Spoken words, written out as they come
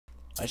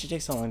Why'd she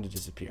take so long to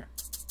disappear?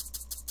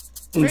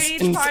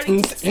 Rage party.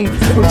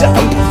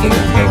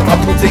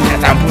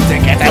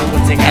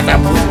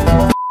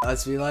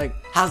 Let's be like,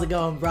 how's it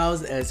going,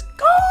 bros? It's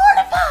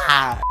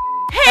SKORYS.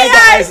 Hey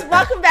guys,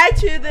 welcome back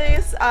to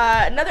this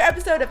another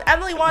episode of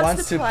Emily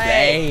Wants to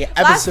Play.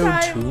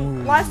 Episode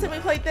 2. Last time we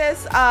played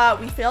this,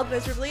 we failed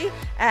miserably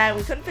and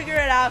we couldn't figure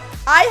it out.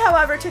 I,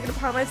 however, took it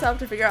upon myself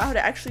to figure out how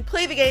to actually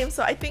play the game,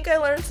 so I think I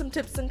learned some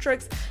tips and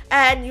tricks.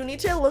 And you need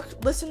to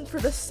listen for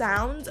the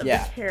sounds of the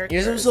characters.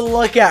 You're supposed to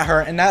look at her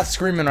and not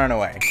scream and run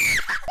away.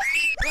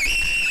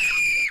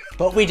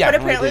 But we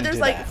definitely apparently didn't there's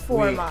do like that.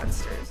 4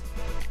 monsters.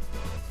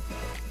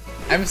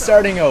 I'm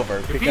starting over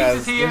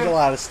because there's a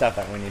lot of stuff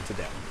that we need to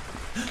do.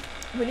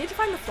 We need to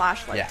find the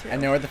flashlight too. I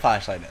know where the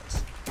flashlight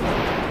is.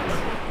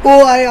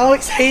 Oh, I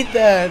always hate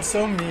that. It's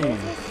so mean.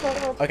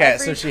 Okay,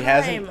 so she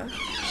hasn't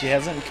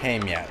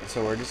came yet.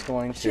 So we're just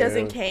going to. She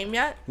hasn't came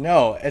yet?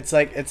 No, it's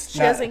like She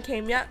hasn't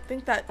came yet.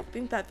 Think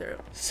that through.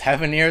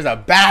 7 years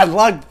of bad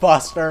luck,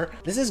 Buster.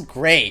 This is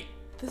great.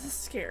 This is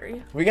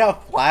scary. We got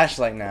a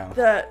flashlight now.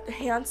 The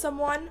handsome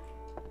one,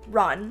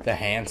 run. The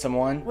handsome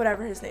one?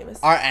 Whatever his name is.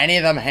 Are any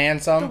of them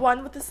handsome? The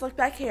one with the slick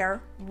back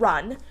hair,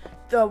 run.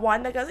 The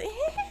one that goes,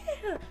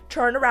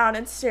 turn around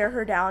and stare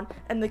her down.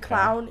 And the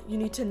clown, you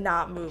need to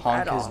not move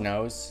at all. Honk his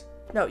nose?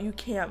 No, you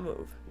can't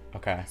move.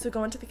 Okay. So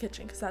go into the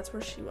kitchen, because that's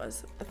where she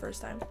was the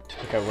first time.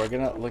 Okay, we're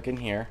gonna look in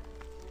here.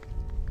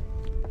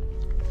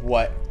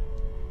 What?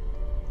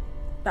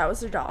 That was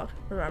their dog,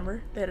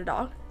 remember? They had a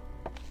dog.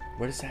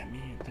 What does that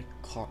mean? The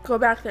clock. Go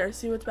back there,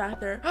 see what's back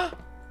there.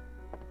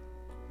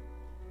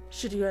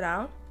 Should you go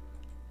down?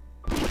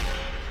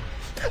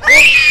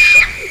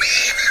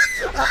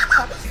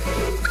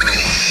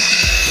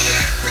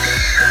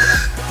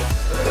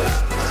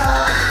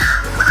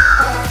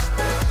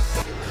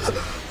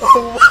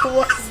 What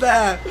was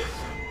that?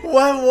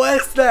 What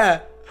was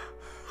that?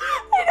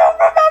 I don't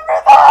remember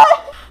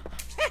that.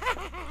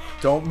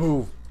 Don't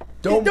move.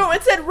 Don't. No,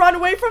 it said run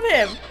away from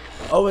him.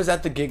 Oh, is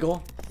that the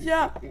giggle?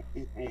 Yeah.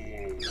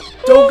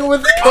 Don't go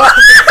with the car.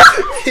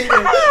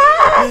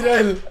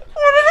 Eden.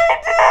 What did I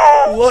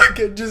do?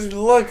 Look, just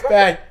look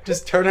back.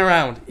 Just turn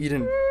around,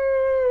 Eden.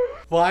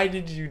 Why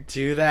did you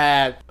do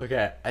that?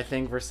 Okay, I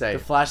think we're safe.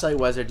 The flashlight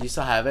was there. Do you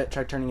still have it?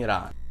 Try turning it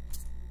on.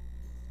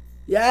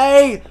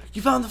 Yay!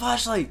 You found the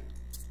flashlight.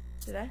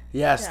 Did I?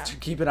 Yes, Yeah.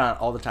 keep it on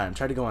all the time.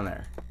 Try to go in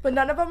there. But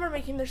none of them are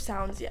making their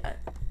sounds yet.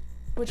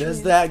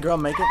 Does that girl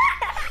make it?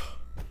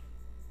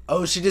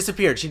 Oh, she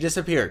disappeared. She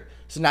disappeared.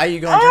 So now you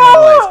go and turn on the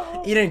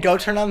lights. Eden, go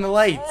turn on the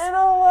lights. I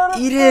don't want to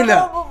Eden. turn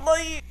on the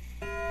light.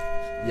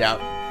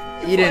 Yep.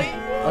 Eden.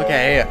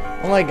 Okay.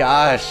 Oh my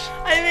gosh.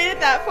 I made it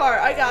that far.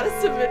 I got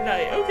us to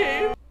midnight.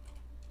 Okay.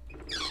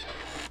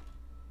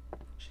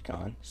 She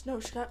gone? No,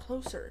 she got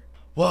closer.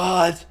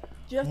 What?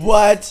 You have to,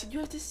 What? You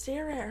have to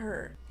stare at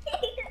her.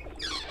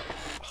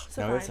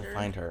 Now we have to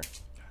find her.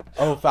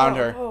 Oh, found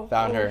her.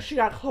 Found her. She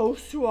got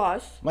close to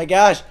us. My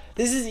gosh,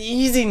 this is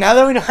easy. Now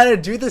that we know how to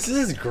do this, this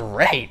is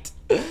great.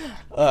 Do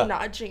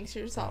not jinx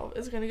yourself.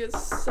 It's gonna get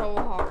so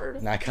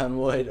hard. Knock on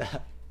wood.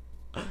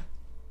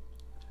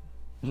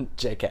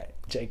 JK.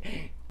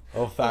 JK.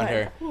 Oh, found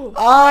her.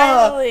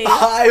 Finally.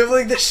 I have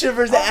like the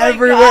shivers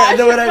everywhere. Gosh, and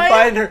then when I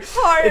find her,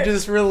 heart. it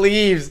just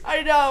relieves.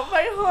 I know,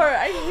 my heart.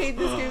 I hate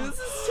this game. This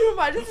is too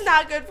much. It's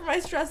not good for my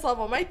stress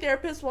level. My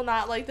therapist will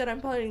not like that I'm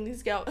playing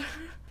these games.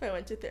 If I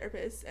went to a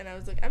therapist and I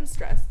was like, I'm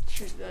stressed,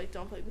 she'd be like,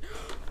 don't play this.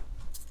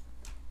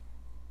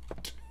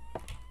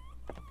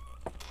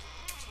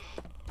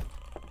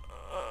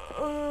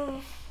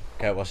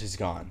 Okay, well, she's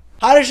gone.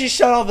 How does she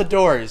shut all the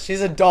doors?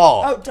 She's a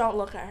doll. Oh, don't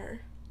look at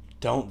her.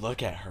 Don't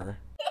look at her.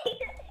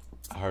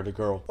 I heard a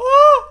girl.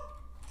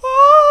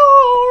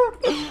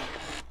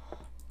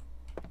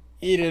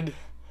 Eden.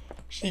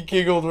 She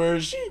giggled. Where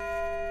is she?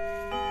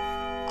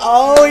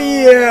 Oh,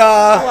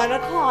 yeah. 1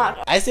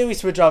 o'clock. I say we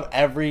switch off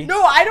every...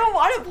 No, I don't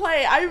want to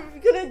play.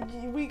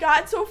 We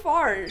got so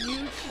far. You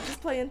should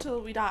just play until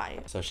we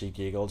die. So she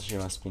giggled. She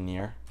must be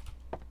near.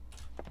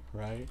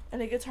 Right?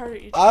 And it gets harder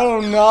each time. I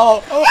don't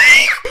know.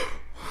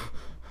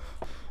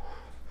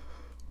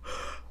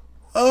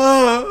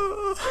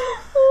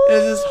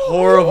 This is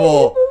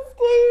horrible.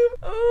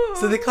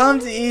 So the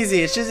clown's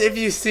easy. It's just if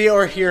you see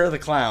or hear the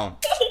clown.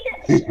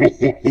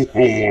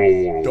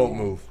 Don't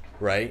move,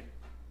 right?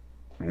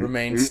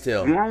 Remain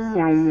still. No!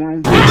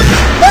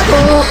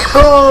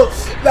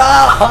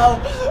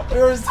 We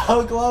were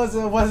so close,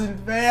 it wasn't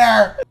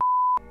fair.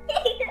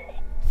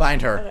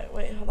 Find her. Okay,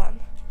 wait, hold on.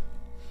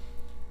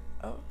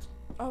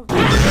 Oh.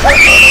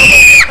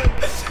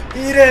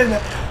 Eden,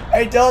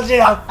 I told you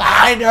to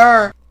find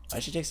her.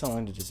 Why'd she take so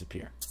long to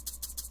disappear?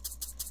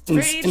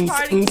 Rage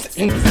party.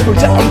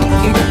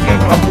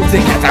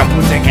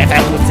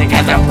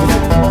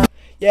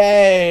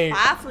 Yay!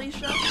 Bye,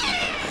 Felicia.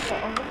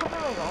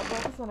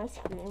 When I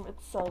scream,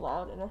 it's so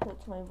loud and it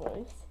hurts my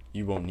voice.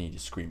 You won't need to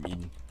scream,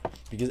 Eden,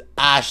 because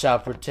I shall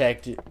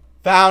protect you.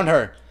 Found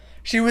her.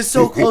 She was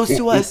so close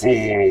to us.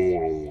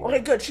 Okay,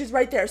 good. She's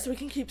right there, so we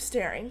can keep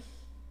staring.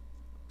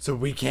 So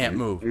we can't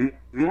move.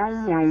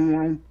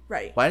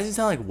 Right. Why does he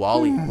sound like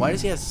Wally? Why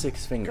does he have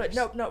 6 fingers?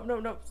 Good.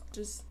 Nope.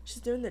 Just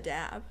she's doing the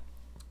dab.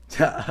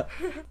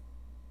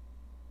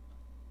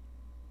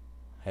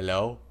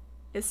 Hello?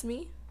 It's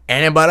me.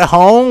 Anybody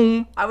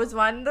home? I was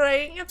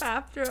wondering if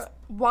after.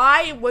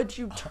 Why would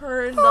you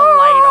turn the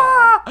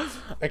light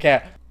off?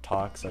 Okay.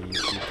 Talk so you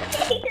keep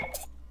talking.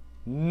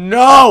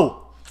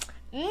 No!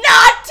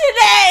 Not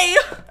today!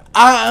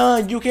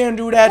 You can't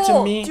do that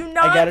to me. Do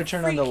not I gotta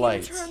turn on the freaking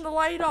lights. Turn the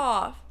light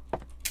off.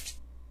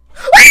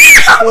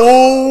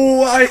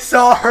 Oh, I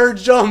saw her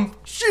jump.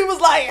 She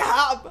was like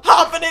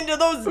hopping into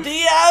those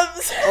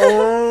DMs.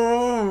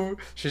 Oh,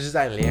 she's just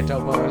like lento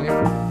bowling. I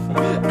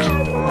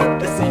don't want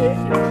to see you.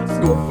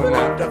 Scooping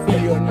out the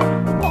field.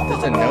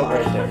 There's a note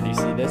right there. Do you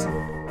see this?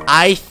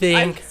 I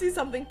think. I see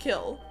something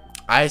kill.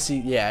 I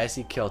see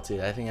kill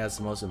too. I think that's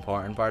the most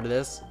important part of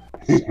this.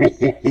 Don't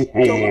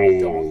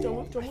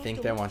I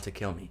think they want to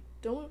kill me.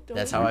 Don't.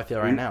 That's how I feel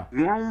right now.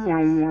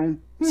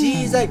 See,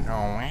 he's like,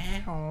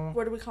 oh.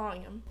 What are we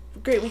calling him?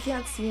 Great, we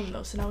can't see him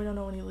though, so now we don't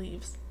know when he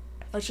leaves.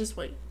 Let's just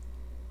wait.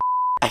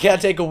 I can't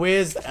take a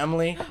whiz,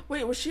 Emily.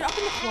 Wait, was she up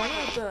in the corner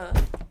of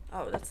the...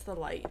 Oh, that's the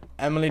light.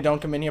 Emily,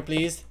 don't come in here,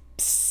 please.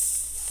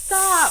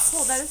 Stop!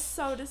 Oh, that is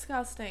so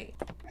disgusting.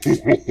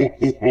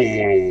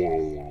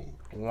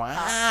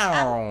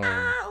 Wow.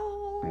 Ow.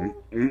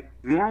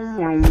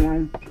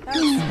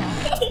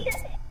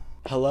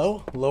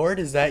 Hello, Lord,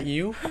 is that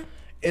you?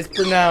 It's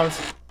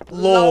pronounced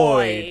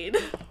Lloyd.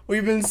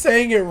 We've been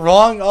saying it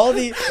wrong all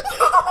the...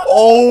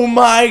 Oh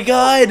my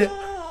god!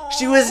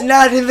 She was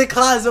not in the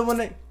closet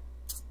when I...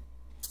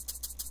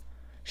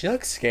 She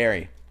looks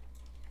scary.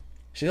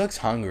 She looks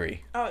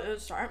hungry. Oh,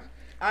 sorry.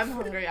 I'm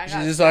hungry. I got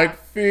She's just like,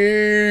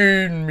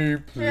 feed me,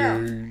 please.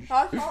 Yeah,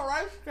 that's all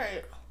right,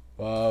 cake.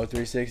 Wow,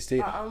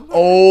 360.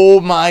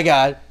 Oh my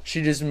god,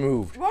 she just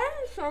moved. Why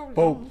are you so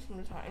dumb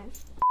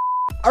sometimes?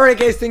 Alright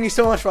guys, thank you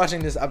so much for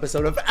watching this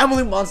episode of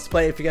Emily Wants to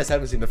Play. If you guys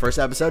haven't seen the first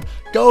episode,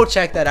 go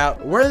check that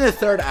out. We're in the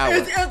 3rd hour.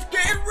 It's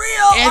getting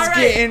real! It's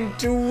getting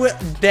too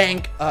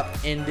dank up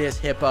in this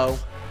hippo.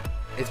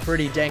 It's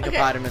pretty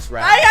dankopotamus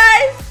rap. Bye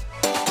guys!